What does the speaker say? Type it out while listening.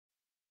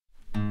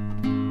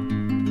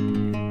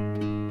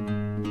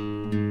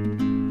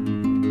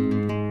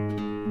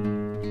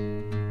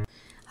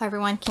Hi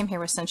everyone, Kim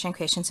here with Sunshine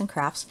Creations and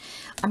Crafts.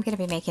 I'm going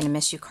to be making a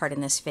Miss You card in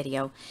this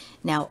video.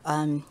 Now,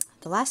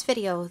 the last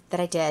video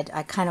that I did,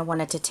 I kind of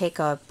wanted to take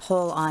a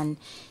poll on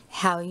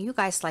how you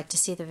guys like to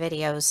see the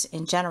videos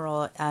in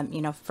general,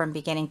 you know, from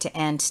beginning to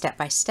end, step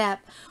by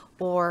step,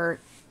 or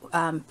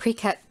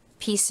pre-cut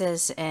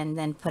pieces and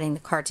then putting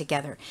the card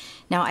together.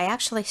 Now, I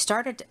actually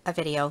started a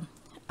video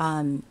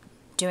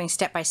doing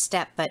step by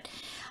step, but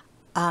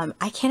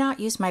I cannot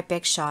use my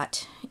Big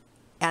Shot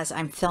as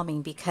I'm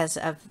filming because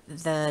of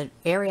the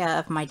area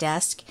of my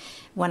desk.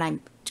 When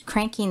I'm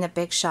cranking the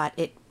Big Shot,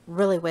 it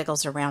really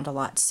wiggles around a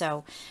lot.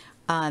 So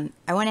I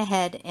went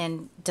ahead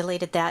and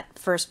deleted that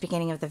first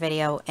beginning of the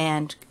video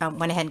and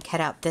went ahead and cut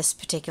out this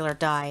particular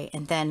die,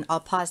 and then I'll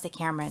pause the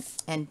camera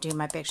and do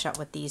my Big Shot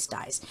with these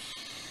dies.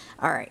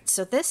 Alright,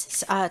 so this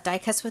is Die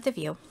Cuts with a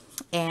View,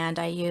 and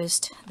I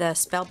used the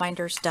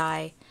Spellbinders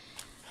die,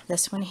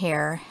 this one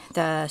here,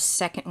 the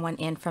second one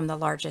in from the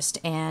largest,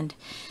 and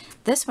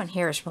this one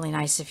here is really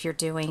nice if you're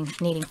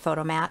needing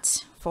photo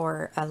mats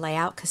for a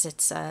layout, because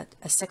it's a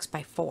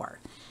 6x4,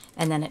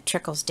 and then it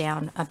trickles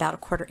down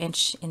about 1/4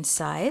 inch in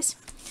size.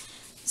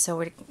 So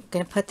we're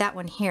going to put that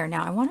one here.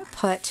 Now I'm going to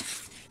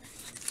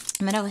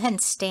go ahead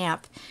and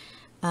stamp.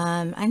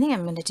 I think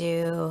I'm going to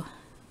do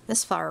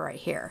this flower right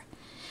here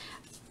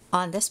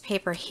on this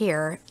paper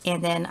here,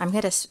 and then I'm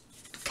going to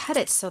cut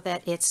it so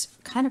that it's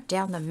kind of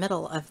down the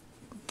middle of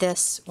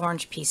this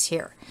orange piece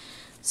here.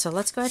 So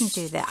let's go ahead and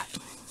do that.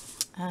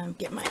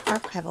 Get my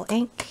archival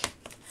ink,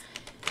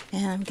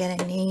 and I'm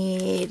gonna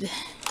need,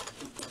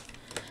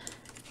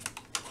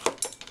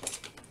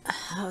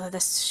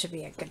 this should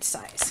be a good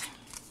size.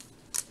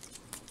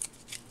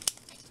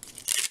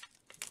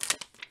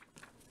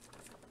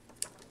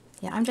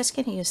 Yeah, I'm just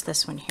gonna use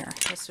this one here.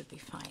 This would be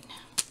fine.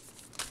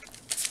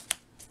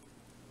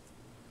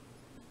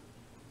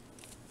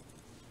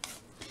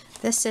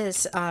 This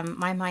is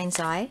my Mind's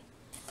Eye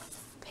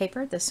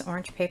paper, this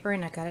orange paper,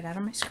 and I got it out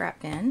of my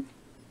scrap bin.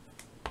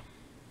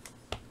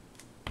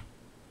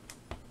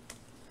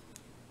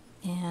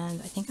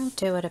 And I think I'll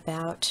do it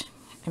about,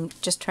 I'm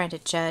just trying to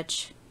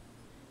judge.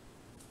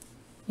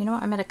 You know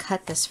what, I'm going to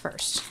cut this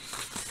first.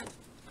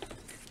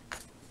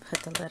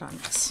 Put the lid on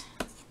this.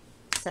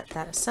 Set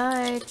that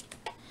aside,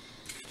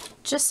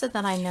 just so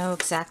that I know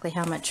exactly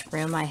how much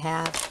room I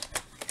have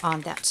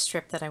on that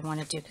strip that I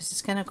want to do, because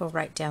it's going to go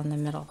right down the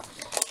middle.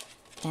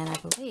 And I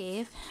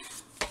believe,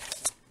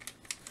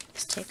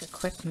 let's take a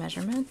quick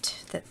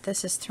measurement, that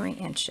this is 3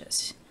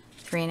 inches,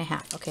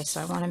 3.5. Okay,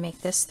 so I want to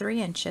make this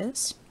 3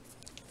 inches.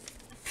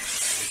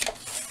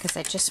 Because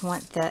I just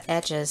want the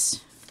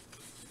edges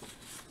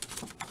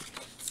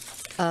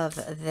of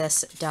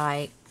this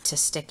die to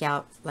stick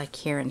out like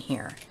here and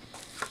here.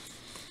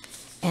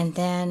 And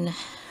then,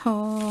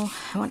 oh,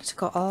 I want it to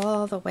go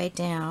all the way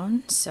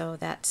down, so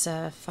that's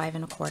 5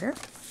 1/4.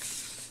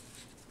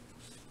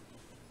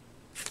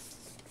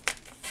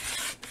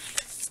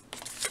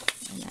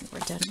 And then we're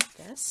done with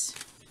this.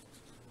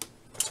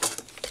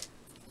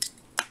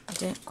 I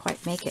didn't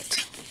quite make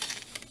it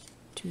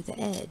to the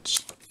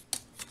edge.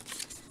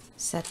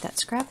 Set that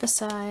scrap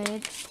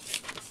aside.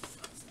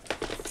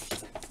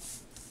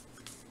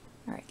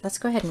 Alright, let's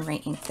go ahead and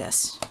re-ink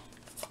this.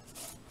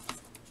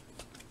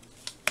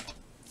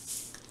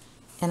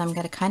 And I'm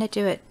going to kind of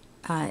do it,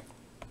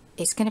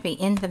 it's going to be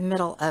in the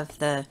middle of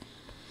the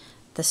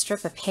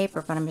strip of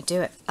paper, but I'm going to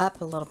do it up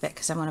a little bit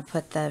because I want to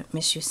put the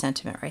Miss You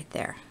sentiment right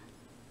there.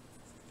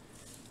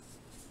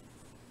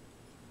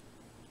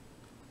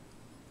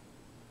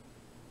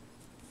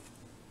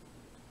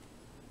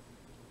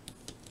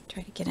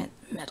 Try to get it in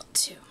the middle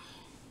too.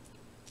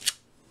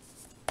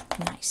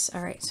 Nice.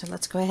 Alright, so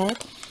let's go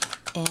ahead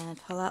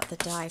and pull out the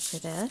die for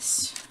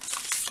this.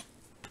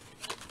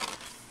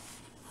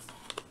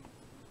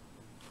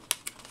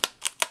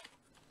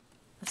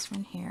 This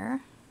one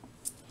here.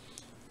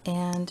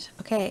 And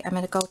okay, I'm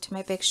going to go to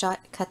my Big Shot,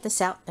 cut this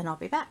out, and I'll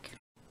be back.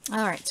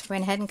 Alright, so I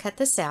went ahead and cut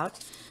this out.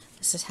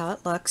 This is how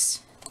it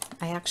looks.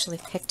 I actually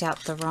picked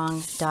out the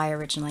wrong die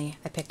originally.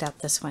 I picked out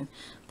this one,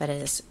 but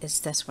it is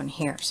this one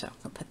here. So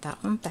I'll put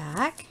that one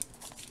back.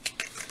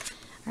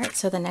 Alright,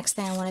 so the next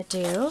thing I want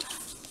to do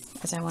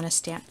is I want to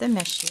stamp the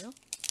Miss You.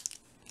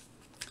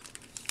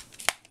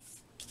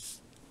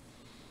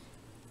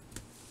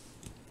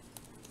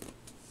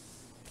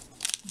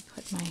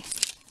 Put my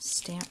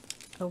stamp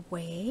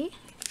away.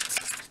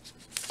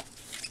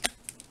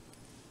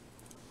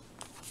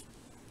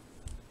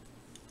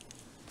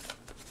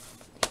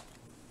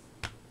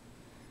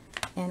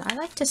 And I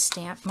like to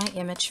stamp my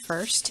image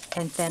first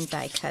and then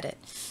die cut it.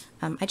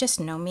 I just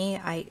know me.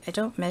 I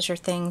don't measure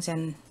things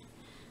and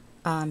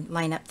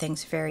line up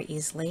things very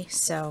easily.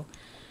 So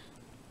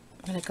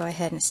I'm going to go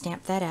ahead and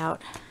stamp that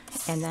out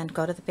and then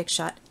go to the Big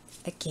Shot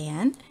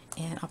again,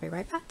 and I'll be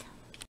right back.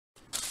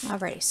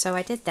 Alrighty, so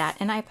I did that,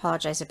 and I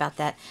apologize about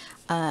that.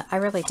 I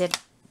really did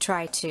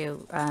try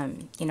to,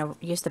 you know,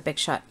 use the Big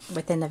Shot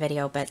within the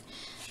video, but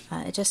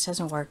it just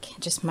doesn't work.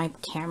 Just my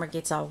camera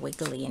gets all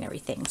wiggly and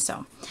everything.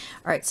 So,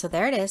 alright, so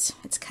there it is.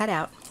 It's cut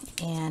out,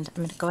 and I'm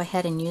going to go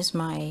ahead and use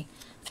my,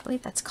 I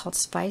believe that's called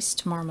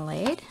Spiced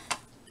Marmalade.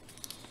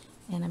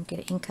 And I'm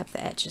going to ink up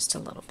the edge just a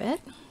little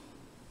bit.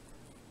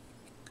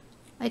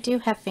 I do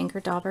have finger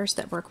daubers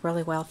that work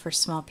really well for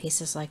small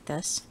pieces like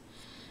this,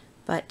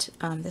 but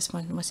this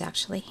one was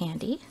actually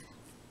handy.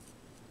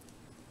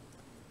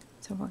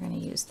 So we're going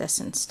to use this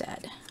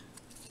instead.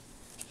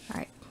 All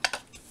right,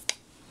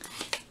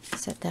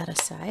 set that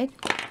aside.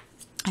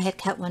 I had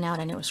cut one out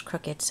and it was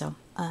crooked, so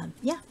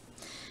yeah,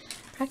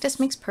 practice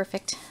makes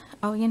perfect.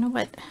 Oh, you know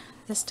what?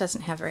 This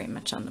doesn't have very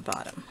much on the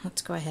bottom.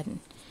 Let's go ahead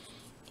and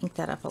ink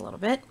that up a little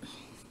bit.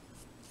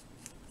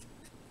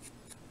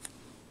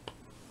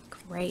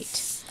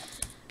 Great.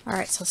 All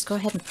right, so let's go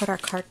ahead and put our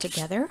card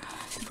together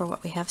for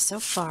what we have so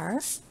far.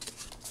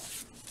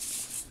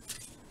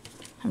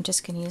 I'm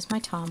just going to use my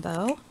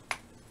Tombow.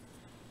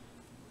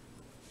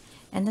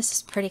 And this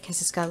is pretty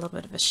because it's got a little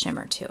bit of a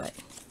shimmer to it.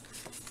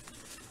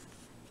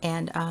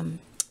 And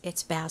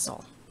it's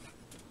Basil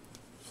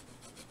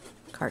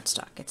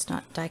cardstock. It's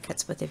not Die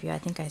Cuts with a View. I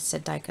think I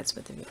said Die Cuts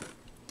with a View.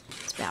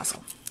 It's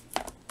Basil.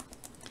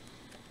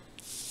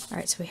 All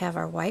right, so we have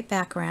our white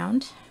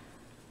background.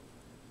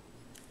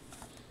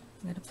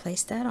 I'm going to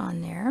place that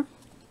on there.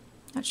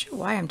 Not sure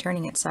why I'm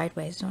turning it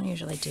sideways. Don't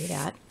usually do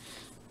that.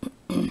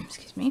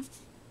 Excuse me.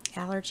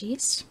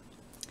 Allergies.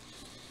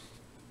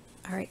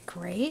 All right,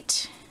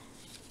 great.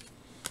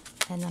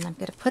 And then I'm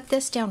going to put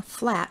this down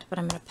flat, but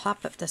I'm going to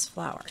pop up this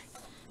flower.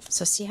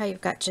 So see how you've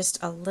got just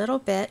a little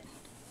bit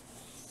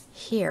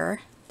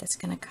here that's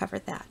going to cover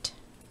that.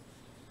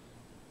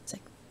 It's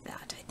like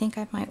that. I think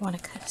I might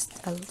want to cut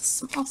a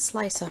small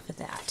slice off of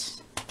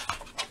that.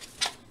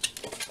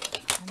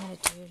 I'm going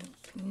to do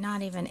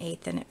not even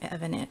 1/8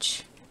 of an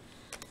inch.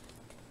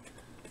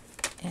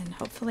 And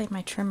hopefully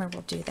my trimmer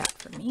will do that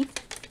for me.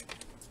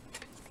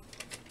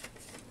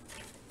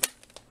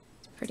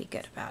 It's pretty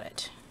good about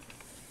it.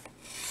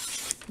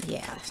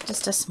 Yeah,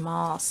 just a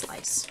small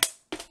slice.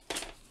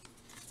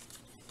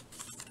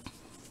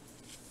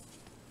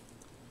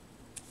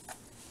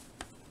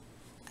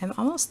 I'm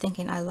almost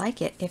thinking I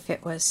like it if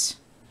it was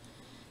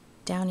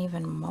down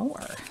even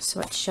more,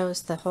 so it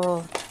shows the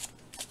whole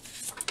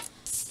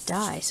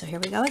die. So here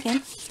we go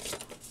again.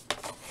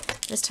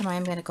 This time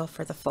I'm going to go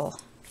for the full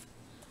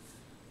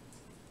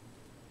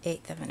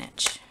 1/8 of an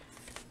inch.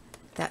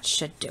 That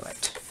should do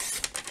it.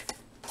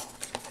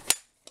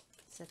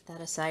 Set that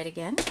aside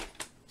again.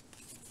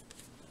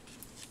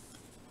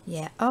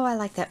 Yeah, oh, I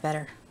like that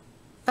better.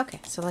 Okay,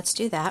 so let's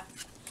do that.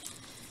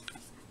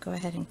 Go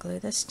ahead and glue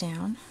this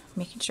down,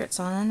 making sure it's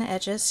on the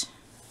edges.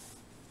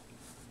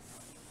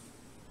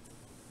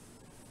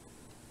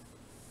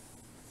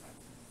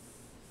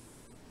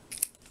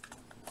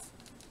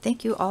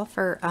 Thank you all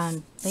for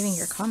leaving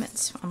your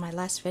comments on my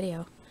last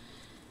video.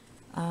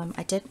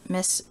 I did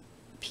miss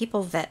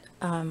people that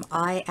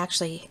I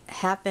actually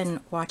have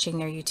been watching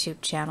their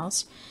YouTube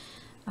channels.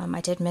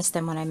 I did miss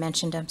them when I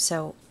mentioned them,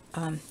 so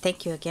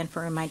thank you again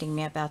for reminding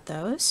me about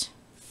those.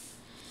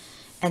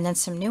 And then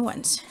some new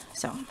ones,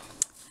 so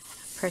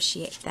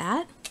appreciate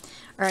that.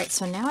 All right,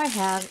 so now I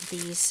have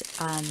these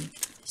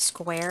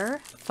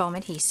square foam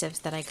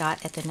adhesives that I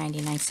got at the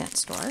 99-cent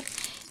store.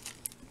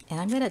 And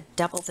I'm going to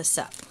double this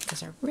up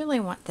because I really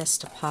want this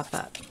to pop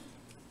up.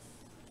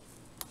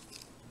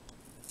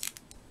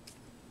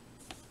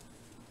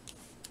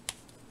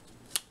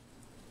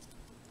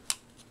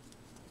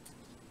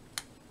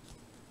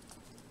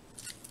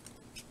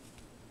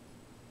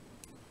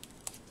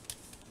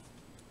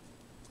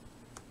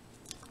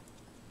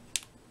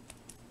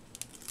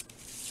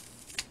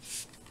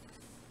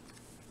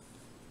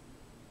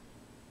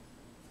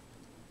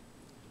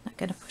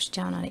 Going to push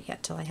down on it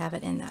yet till I have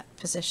it in that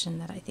position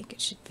that I think it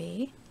should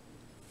be.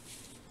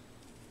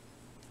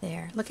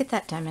 There, look at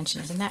that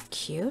dimension. Isn't that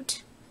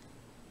cute?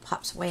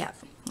 Pops way up.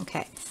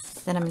 Okay,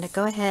 then I'm going to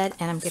go ahead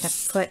and I'm going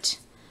to put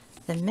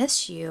the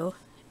Miss You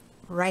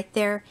right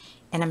there,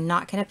 and I'm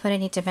not going to put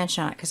any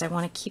dimension on it because I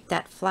want to keep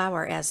that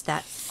flower as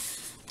that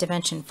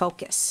dimension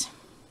focus.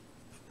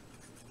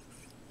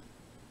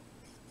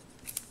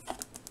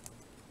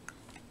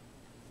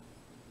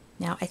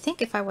 Now, I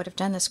think if I would have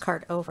done this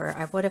card over,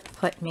 I would have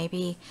put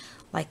maybe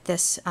like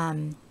this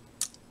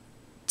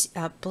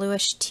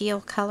bluish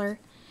teal color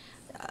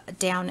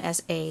down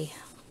as a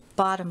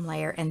bottom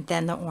layer, and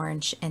then the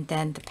orange, and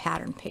then the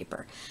pattern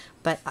paper.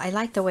 But I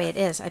like the way it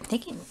is. I'm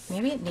thinking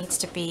maybe it needs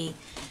to be,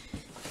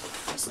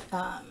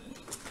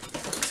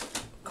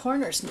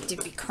 corners need to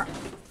be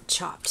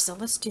chopped. So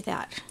let's do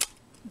that.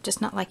 I'm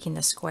just not liking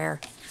the square,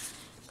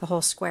 the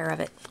whole square of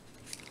it.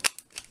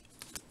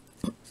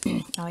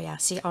 Oh yeah,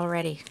 see,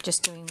 already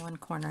just doing one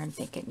corner, I'm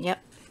thinking,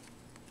 yep,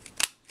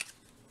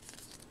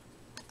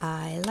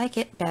 I like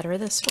it better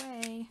this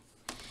way.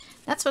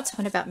 That's what's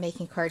fun about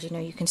making cards. You know,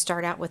 you can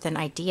start out with an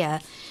idea,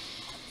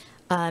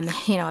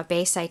 you know, a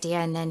base idea,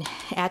 and then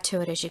add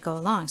to it as you go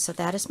along. So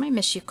that is my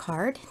Miss You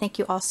card. Thank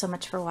you all so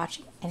much for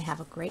watching, and have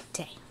a great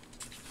day.